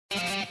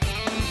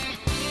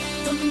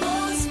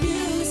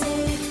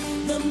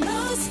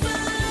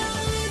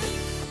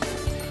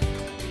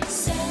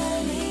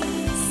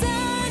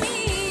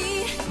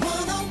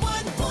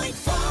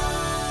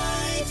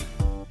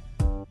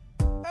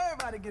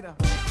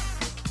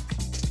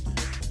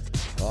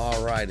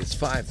All right, it's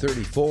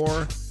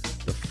 5:34,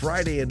 the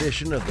Friday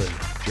edition of the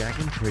Jack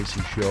and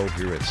Tracy Show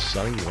here at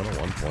Sunny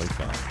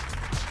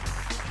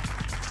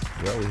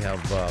 101.5. Well, we have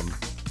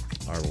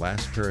our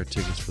last pair of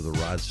tickets for the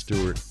Rod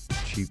Stewart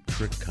Cheap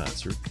Trick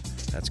concert.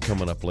 That's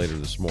coming up later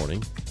this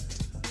morning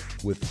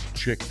with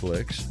Chick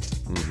Flicks.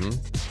 The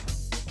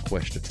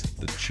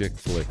Chick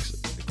Flicks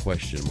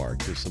question mark,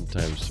 because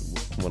sometimes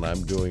when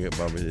I'm doing it,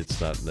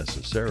 it's not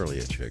necessarily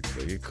a chick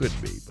flick. It could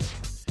be, but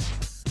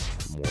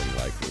more than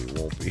likely it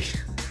won't be.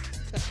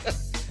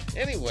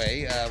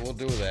 Anyway, we'll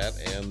do that,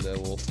 and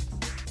we'll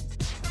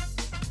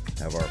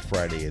have our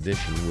Friday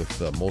edition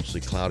with mostly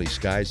cloudy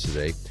skies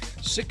today.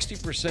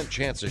 60%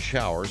 chance of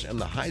showers,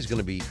 and the high's going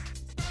to be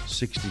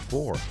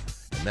 64.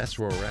 And that's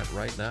where we're at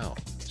right now.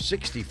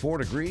 64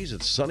 degrees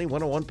at Sunny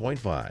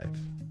 101.5.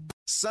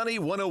 Sunny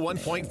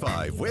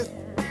 101.5 with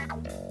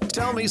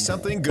Tell Me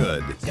Something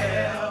Good.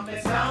 Tell me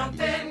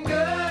something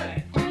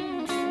good.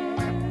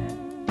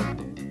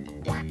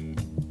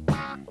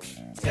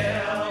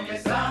 Tell me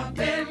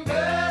something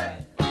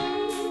good.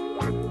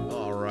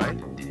 All right.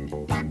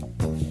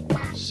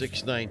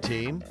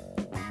 619.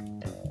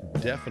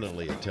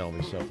 Definitely a Tell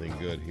Me Something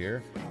Good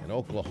here. An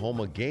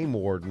Oklahoma game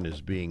warden is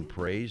being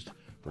praised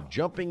for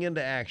jumping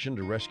into action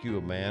to rescue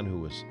a man who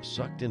was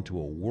sucked into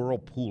a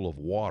whirlpool of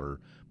water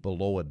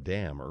below a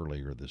dam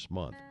earlier this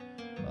month.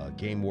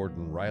 Game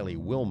warden Riley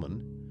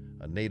Willman,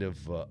 a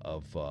native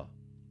of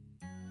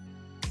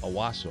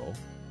Owasso,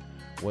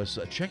 was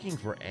checking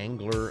for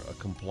angler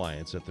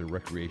compliance at the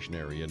recreation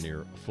area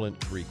near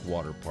Flint Creek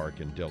Water Park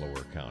in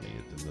Delaware County.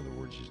 In other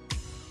words, he's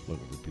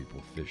looking for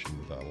people fishing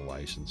without a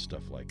license,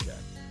 stuff like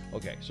that.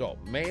 Okay, so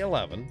May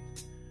 11,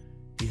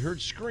 he heard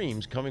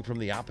screams coming from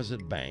the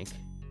opposite bank.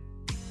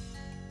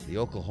 The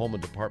Oklahoma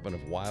Department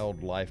of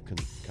Wildlife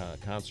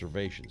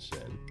Conservation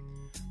said,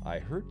 "I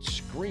heard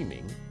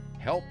screaming,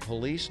 'Help,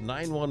 police,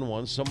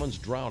 911, someone's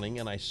drowning,'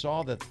 and I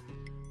saw that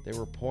they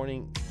were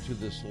pointing to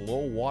this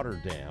low water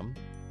dam,"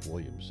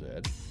 Williams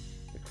said.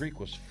 The creek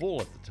was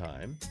full at the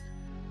time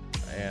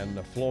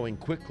and flowing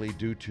quickly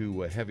due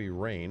to heavy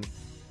rain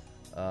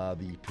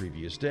the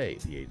previous day,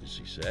 the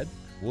agency said.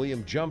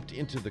 William jumped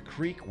into the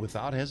creek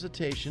without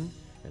hesitation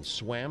and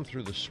swam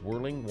through the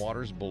swirling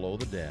waters below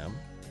the dam.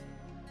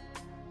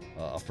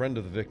 A friend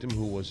of the victim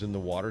who was in the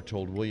water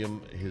told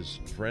William his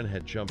friend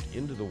had jumped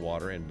into the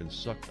water and been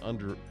sucked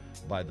under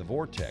by the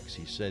vortex.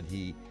 He said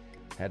he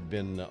had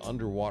been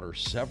underwater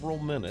several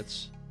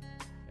minutes,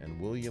 and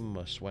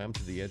William swam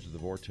to the edge of the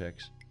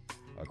vortex,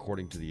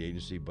 according to the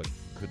agency, but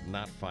could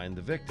not find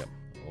the victim.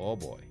 Oh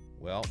boy.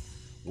 Well,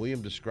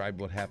 William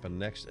described what happened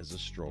next as a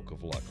stroke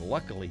of luck.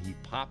 Luckily, he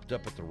popped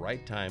up at the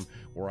right time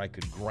where I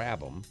could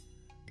grab him,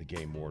 the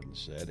game warden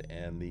said,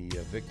 and the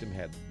victim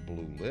had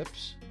blue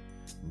lips,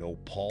 no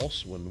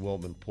pulse when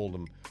Willman pulled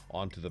him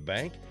onto the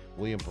bank.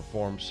 William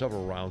performed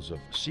several rounds of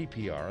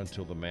CPR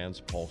until the man's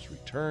pulse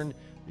returned,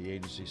 the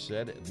agency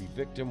said. The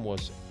victim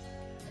was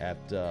at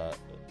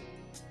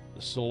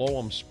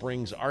Siloam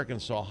Springs,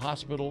 Arkansas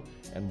hospital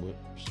and was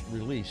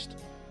released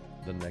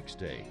the next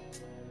day.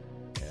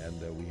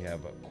 And we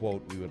have a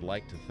quote, "We would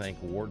like to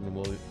thank Warden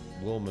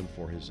Willman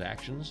for his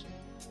actions,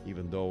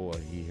 even though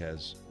he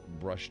has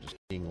brushed as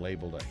being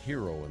labeled a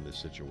hero in this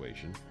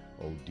situation,"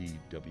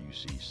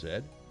 ODWC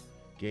said.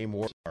 Game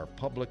wardens are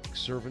public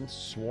servants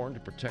sworn to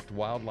protect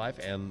wildlife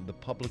and the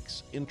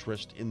public's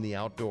interest in the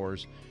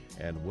outdoors,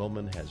 and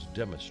Willman has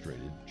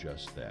demonstrated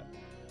just that.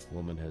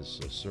 Willman has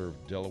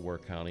served Delaware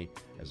County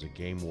as a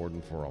game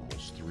warden for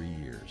almost 3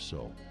 years,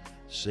 so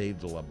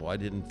saved a lot. Boy, I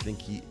didn't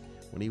think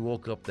when he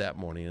woke up that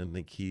morning, I didn't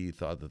think he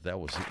thought that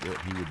was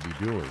what he would be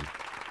doing.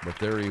 But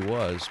there he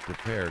was,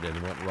 prepared, and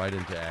went right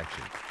into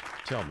action.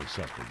 Tell me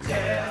something good.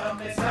 Tell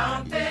me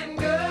something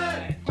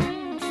good.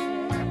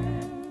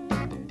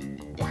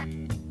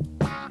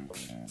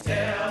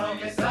 Tell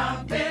me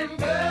something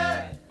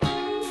good.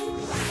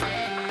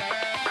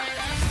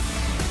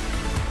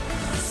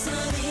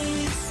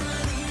 Sunny,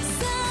 sunny,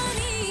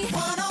 sunny.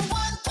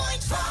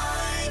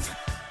 101.5.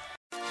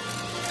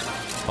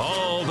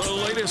 All the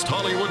latest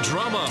Hollywood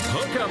drama,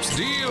 hookups,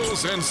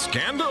 deals, and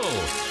scandal.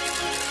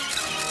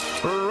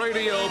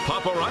 Radio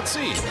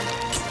Paparazzi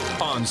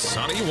on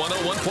Sunny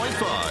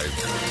 101.5.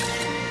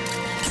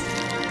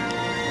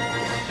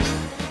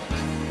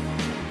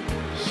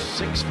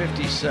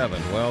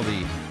 6:57. Well,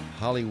 the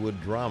Hollywood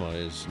drama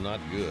is not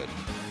good.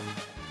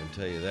 I can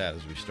tell you that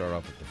as we start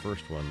off with the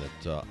first one,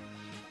 that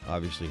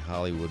obviously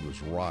Hollywood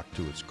was rocked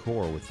to its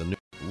core with the new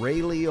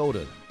Ray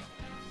Liotta.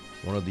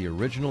 One of the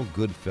original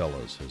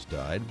Goodfellas has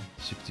died.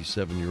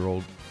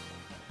 67-year-old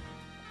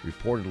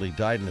reportedly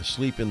died in a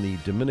sleep in the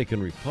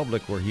Dominican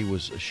Republic, where he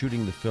was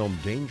shooting the film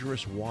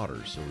Dangerous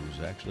Waters. So he was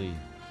actually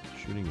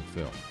shooting a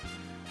film.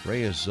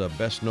 Ray is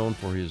best known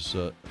for his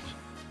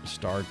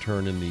star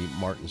turn in the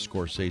Martin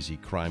Scorsese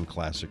crime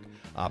classic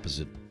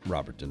opposite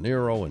Robert De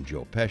Niro and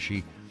Joe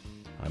Pesci.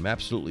 I'm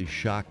absolutely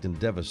shocked and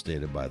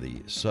devastated by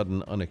the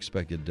sudden,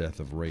 unexpected death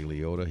of Ray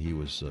Liotta. He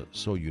was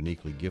so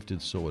uniquely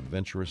gifted, so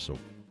adventurous, so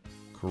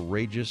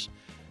courageous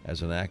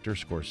as an actor,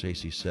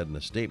 Scorsese said in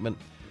a statement.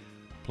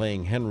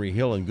 Playing Henry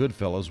Hill in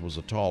Goodfellas was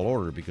a tall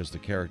order because the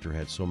character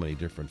had so many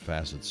different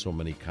facets, so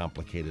many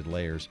complicated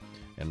layers,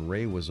 and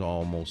Ray was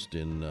almost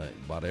in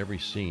about every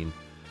scene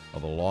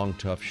of a long,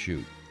 tough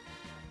shoot.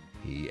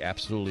 He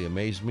absolutely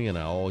amazed me, and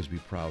I'll always be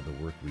proud of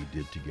the work we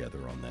did together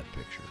on that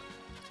picture.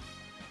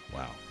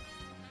 Wow.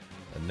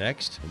 And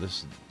next, the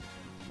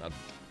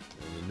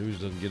news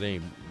doesn't get any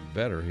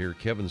better here.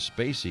 Kevin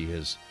Spacey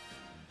has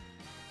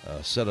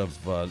a set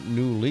of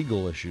new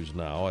legal issues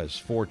now as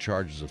 4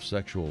 charges of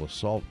sexual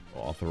assault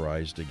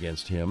authorized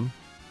against him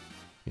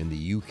in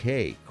the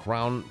UK.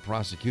 Crown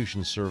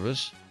Prosecution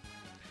Service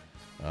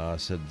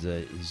said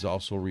he's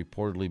also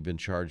reportedly been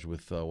charged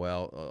with,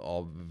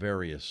 all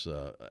various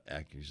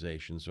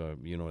accusations.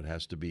 It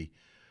has to be,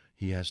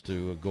 he has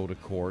to go to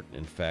court.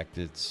 In fact,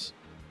 it's,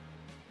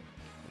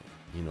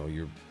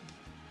 you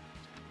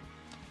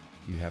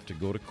have to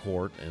go to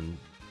court, and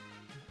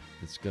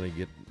it's going to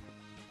get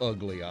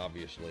ugly,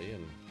 obviously,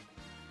 and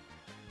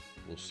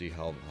we'll see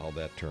how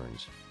that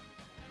turns.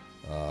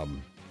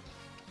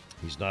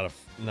 He's not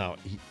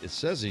it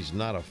says he's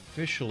not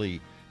officially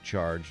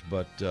charged,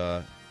 but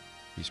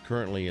he's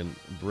currently in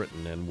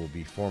Britain and will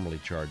be formally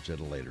charged at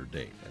a later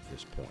date at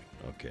this point.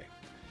 Okay.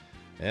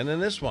 And then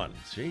this one,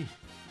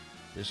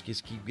 this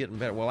just keep getting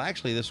better. Well,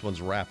 actually, this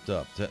one's wrapped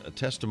up. A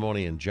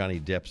testimony in Johnny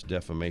Depp's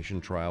defamation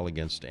trial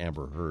against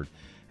Amber Heard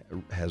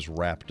has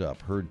wrapped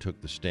up. Heard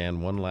took the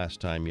stand one last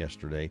time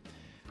yesterday,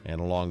 and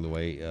along the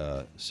way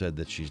said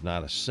that she's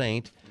not a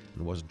saint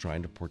and wasn't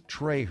trying to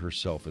portray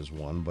herself as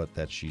one, but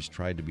that she's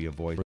tried to be a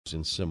voice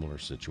in similar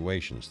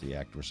situations. The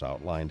actress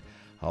outlined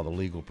how the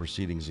legal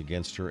proceedings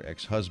against her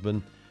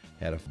ex-husband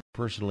had,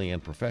 personally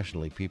and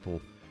professionally,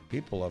 people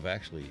have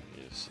actually,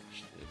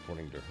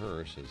 according to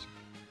her, says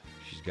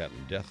she's gotten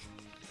death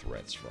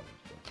threats from it.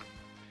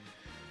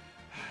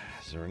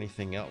 Is there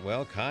anything else?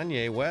 Well,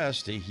 Kanye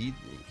West, he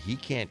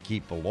can't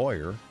keep a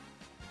lawyer.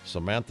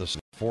 Samantha's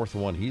fourth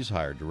one he's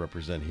hired to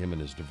represent him in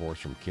his divorce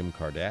from Kim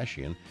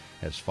Kardashian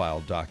has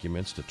filed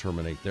documents to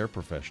terminate their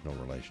professional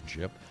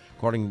relationship.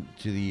 According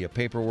to the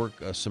paperwork,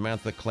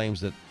 Samantha claims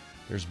that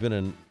there's been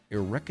an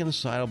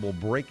irreconcilable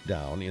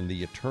breakdown in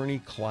the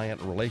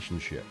attorney-client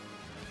relationship.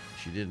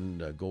 She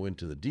didn't go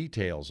into the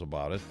details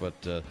about it, but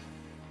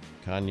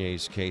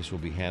Kanye's case will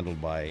be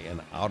handled by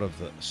an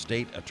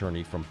out-of-the-state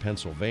attorney from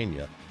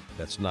Pennsylvania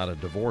that's not a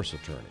divorce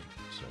attorney.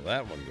 So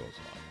that one goes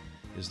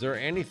on. Is there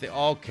anything?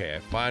 Okay,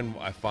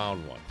 I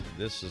found one.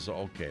 This is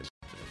okay.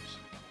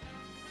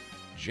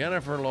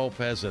 Jennifer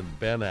Lopez and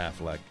Ben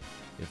Affleck,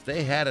 if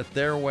they had it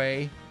their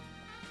way,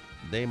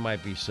 they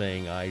might be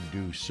saying I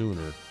do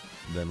sooner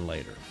than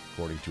later.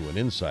 According to an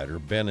insider,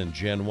 Ben and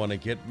Jen want to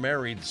get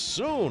married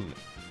soon.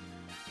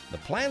 The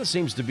plan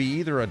seems to be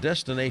either a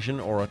destination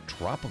or a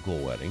tropical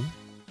wedding.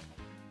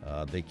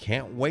 They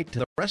can't wait to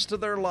the rest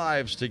of their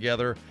lives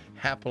together,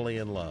 happily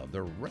in love.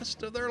 The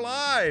rest of their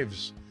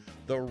lives.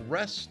 The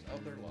rest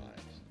of their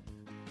lives.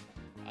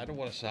 I don't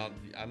want to sound,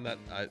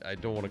 I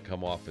don't want to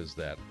come off as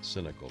that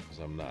cynical, because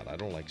I'm not. I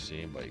don't like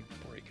seeing anybody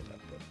breaking up,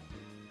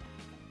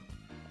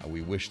 but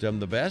we wish them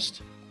the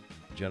best,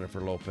 Jennifer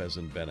Lopez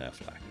and Ben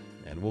Affleck.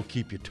 And we'll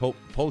keep you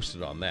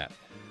posted on that.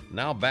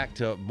 Now back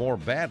to more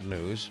bad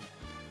news.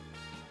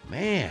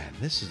 Man,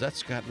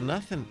 that's got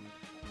nothing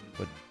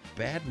but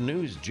bad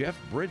news. Jeff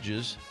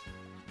Bridges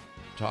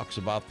talks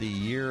about the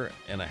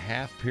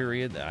 1.5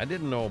 period. I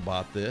didn't know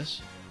about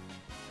this.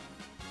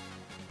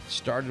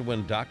 Started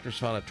when doctors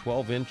found a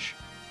 12-inch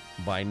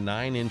by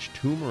 9-inch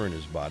tumor in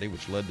his body,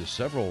 which led to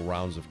several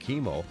rounds of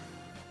chemo.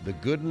 The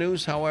good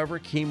news, however,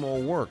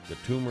 chemo worked. The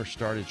tumor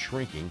started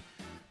shrinking,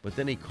 but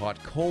then he caught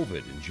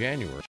COVID in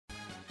January.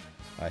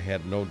 I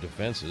had no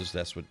defenses.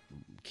 That's what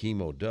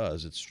chemo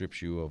does. It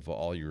strips you of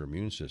all your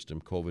immune system.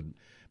 COVID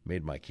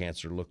made my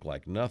cancer look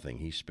like nothing.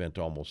 He spent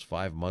almost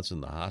 5 months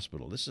in the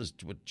hospital. This is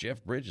what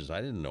Jeff Bridges,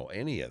 I didn't know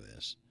any of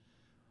this,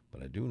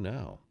 but I do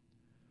now.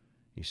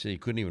 He said he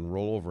couldn't even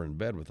roll over in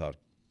bed without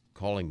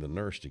calling the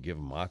nurse to give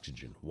him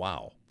oxygen.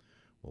 Wow.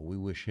 Well, we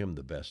wish him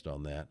the best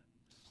on that.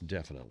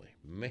 Definitely.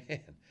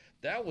 Man,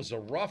 that was a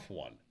rough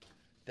one.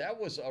 That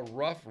was a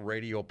rough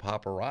radio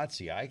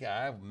paparazzi.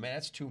 Man,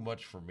 that's too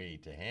much for me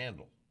to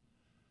handle.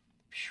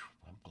 Whew,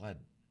 I'm glad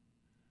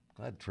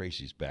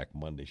Tracy's back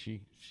Monday.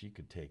 She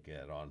could take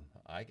that on.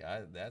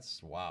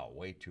 That's, wow,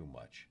 way too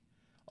much.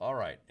 All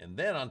right, and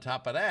then on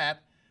top of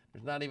that,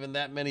 there's not even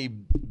that many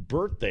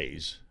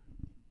birthdays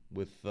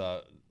with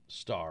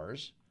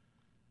stars.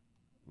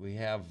 We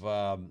have,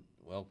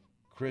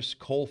 Chris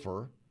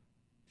Colfer,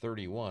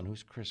 31.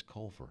 Who's Chris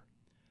Colfer?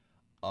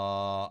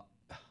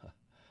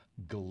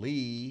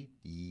 Glee,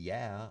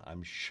 yeah,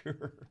 I'm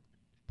sure.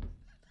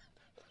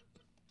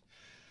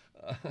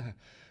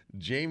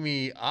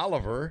 Jamie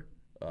Oliver,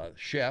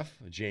 chef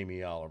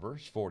Jamie Oliver,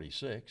 is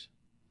 46.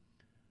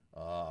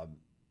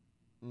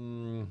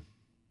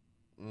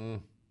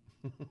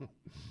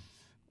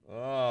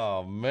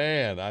 Oh,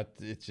 man,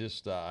 it's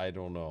just, I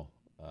don't know.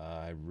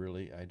 I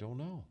don't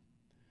know.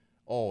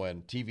 Oh,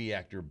 and TV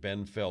actor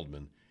Ben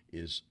Feldman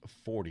is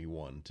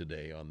 41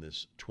 today on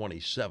this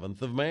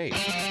 27th of May.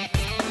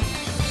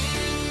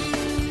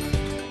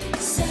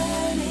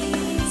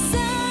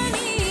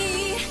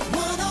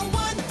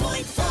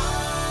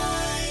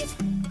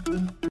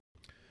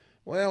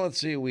 Well,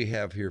 let's see what we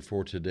have here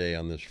for today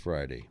on this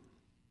Friday.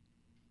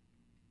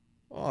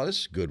 Oh, this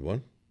is a good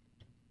one.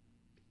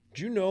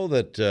 Do you know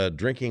that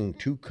drinking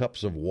 2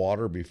 cups of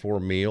water before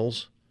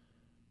meals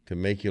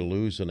can make you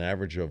lose an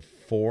average of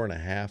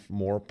 4.5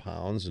 more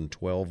pounds in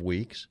 12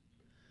 weeks?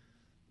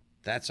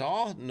 That's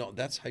all? No,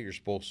 that's how you're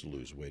supposed to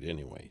lose weight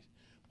anyway.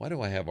 Why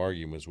do I have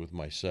arguments with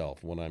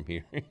myself when I'm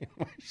hearing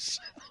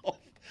myself?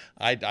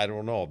 I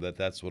don't know,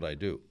 that's what I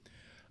do.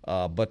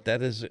 But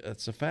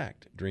that's a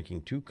fact.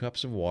 Drinking 2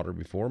 cups of water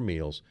before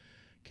meals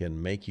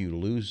can make you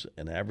lose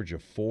an average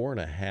of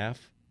 4.5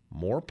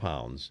 more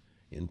pounds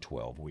in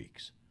 12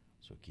 weeks.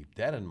 So keep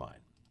that in mind.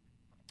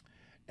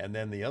 And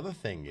then the other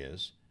thing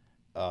is,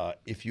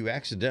 if you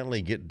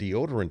accidentally get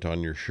deodorant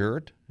on your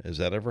shirt, has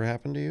that ever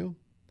happened to you?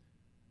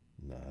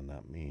 No,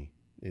 not me.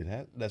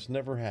 That's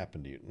never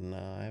happened to you.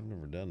 No, I've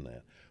never done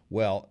that.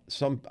 Well,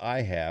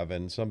 I have,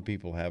 and some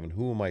people haven't.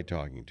 Who am I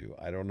talking to?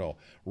 I don't know.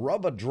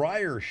 Rub a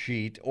dryer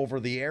sheet over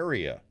the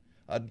area,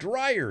 a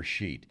dryer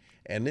sheet,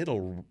 and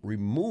it'll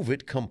remove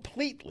it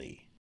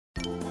completely.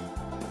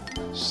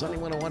 Sunny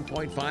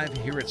 101.5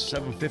 here at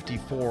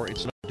 7:54.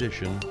 It's an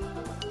edition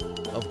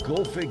of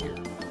Go Figure.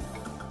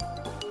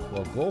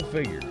 Well, go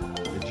figure.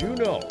 Did you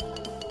know?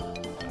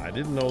 I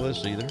didn't know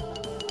this either.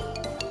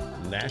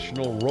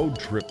 National Road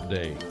Trip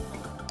Day.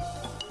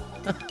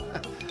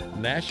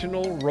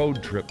 National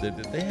Road Trip.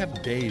 They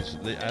have days.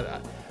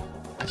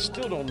 I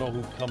still don't know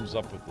who comes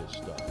up with this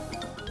stuff.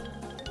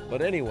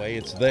 But anyway,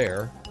 it's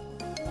there,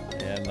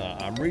 and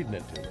I'm reading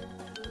it to you.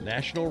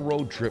 National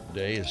Road Trip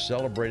Day is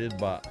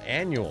celebrated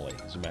annually,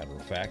 as a matter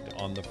of fact,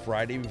 on the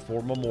Friday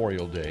before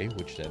Memorial Day,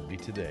 which that'd be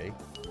today.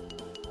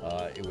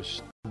 It was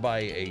started by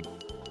a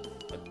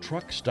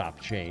truck stop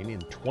chain in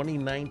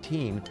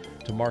 2019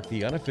 to mark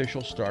the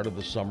unofficial start of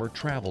the summer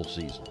travel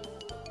season.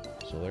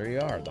 So there you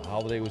are. The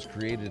holiday was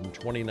created in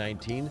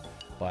 2019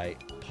 by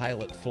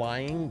Pilot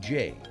Flying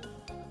J,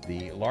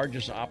 the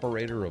largest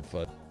operator of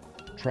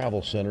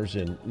travel centers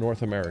in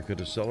North America,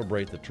 to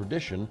celebrate the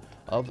tradition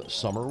of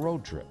summer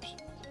road trips.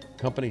 The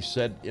company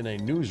said in a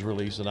news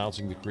release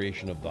announcing the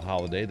creation of the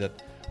holiday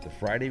that the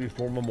Friday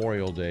before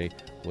Memorial Day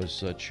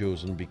was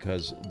chosen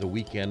because the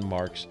weekend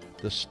marks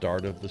the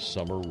start of the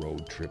summer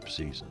road trip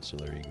season. So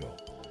there you go.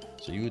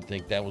 So you would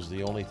think that was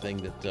the only thing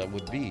that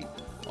would be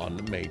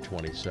on May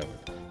 27th.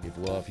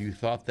 If you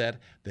thought that,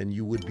 then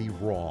you would be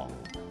wrong,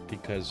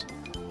 because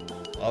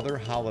other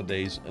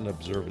holidays and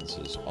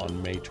observances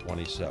on May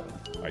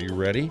 27th. Are you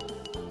ready?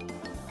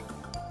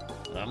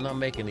 I'm not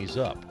making these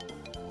up.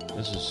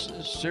 This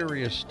is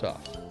serious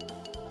stuff.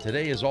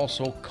 Today is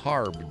also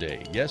Carb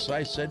Day. Yes,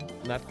 I said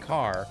not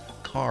car,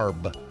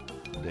 Carb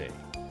Day.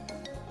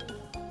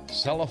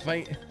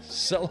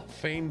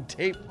 Cellophane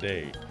Tape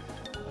Day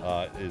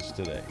is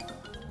today.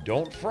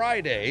 Don't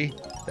Friday,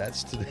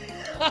 that's today.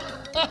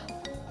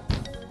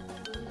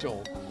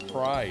 Don't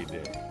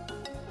Friday.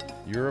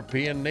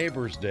 European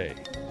Neighbors Day.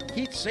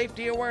 Heat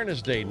Safety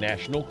Awareness Day.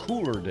 National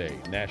Cooler Day.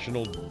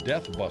 National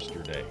Death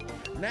Buster Day.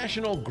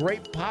 National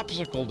Grape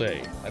Popsicle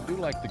Day. I do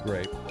like the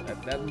grape.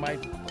 That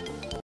might...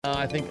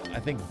 I think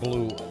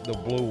blue, the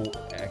blue,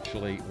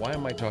 actually. Why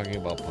am I talking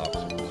about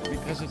popsicles?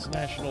 Because it's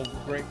National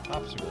Grape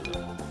Popsicle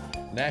Day.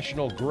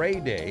 National Gray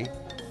Day.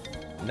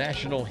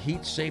 National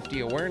Heat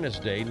Safety Awareness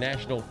Day.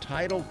 National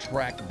Title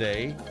Track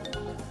Day.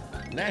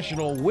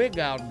 National Wig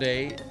Out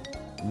Day.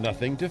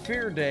 Nothing to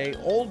Fear Day.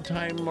 Old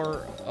Time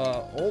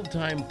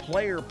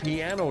Player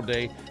Piano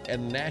Day.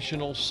 And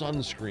National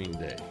Sunscreen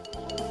Day.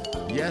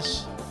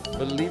 Yes,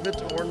 believe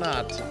it or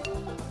not,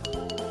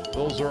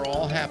 those are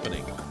all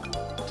happening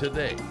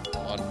today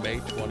on May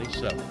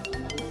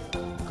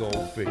 27th. Go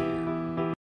figure.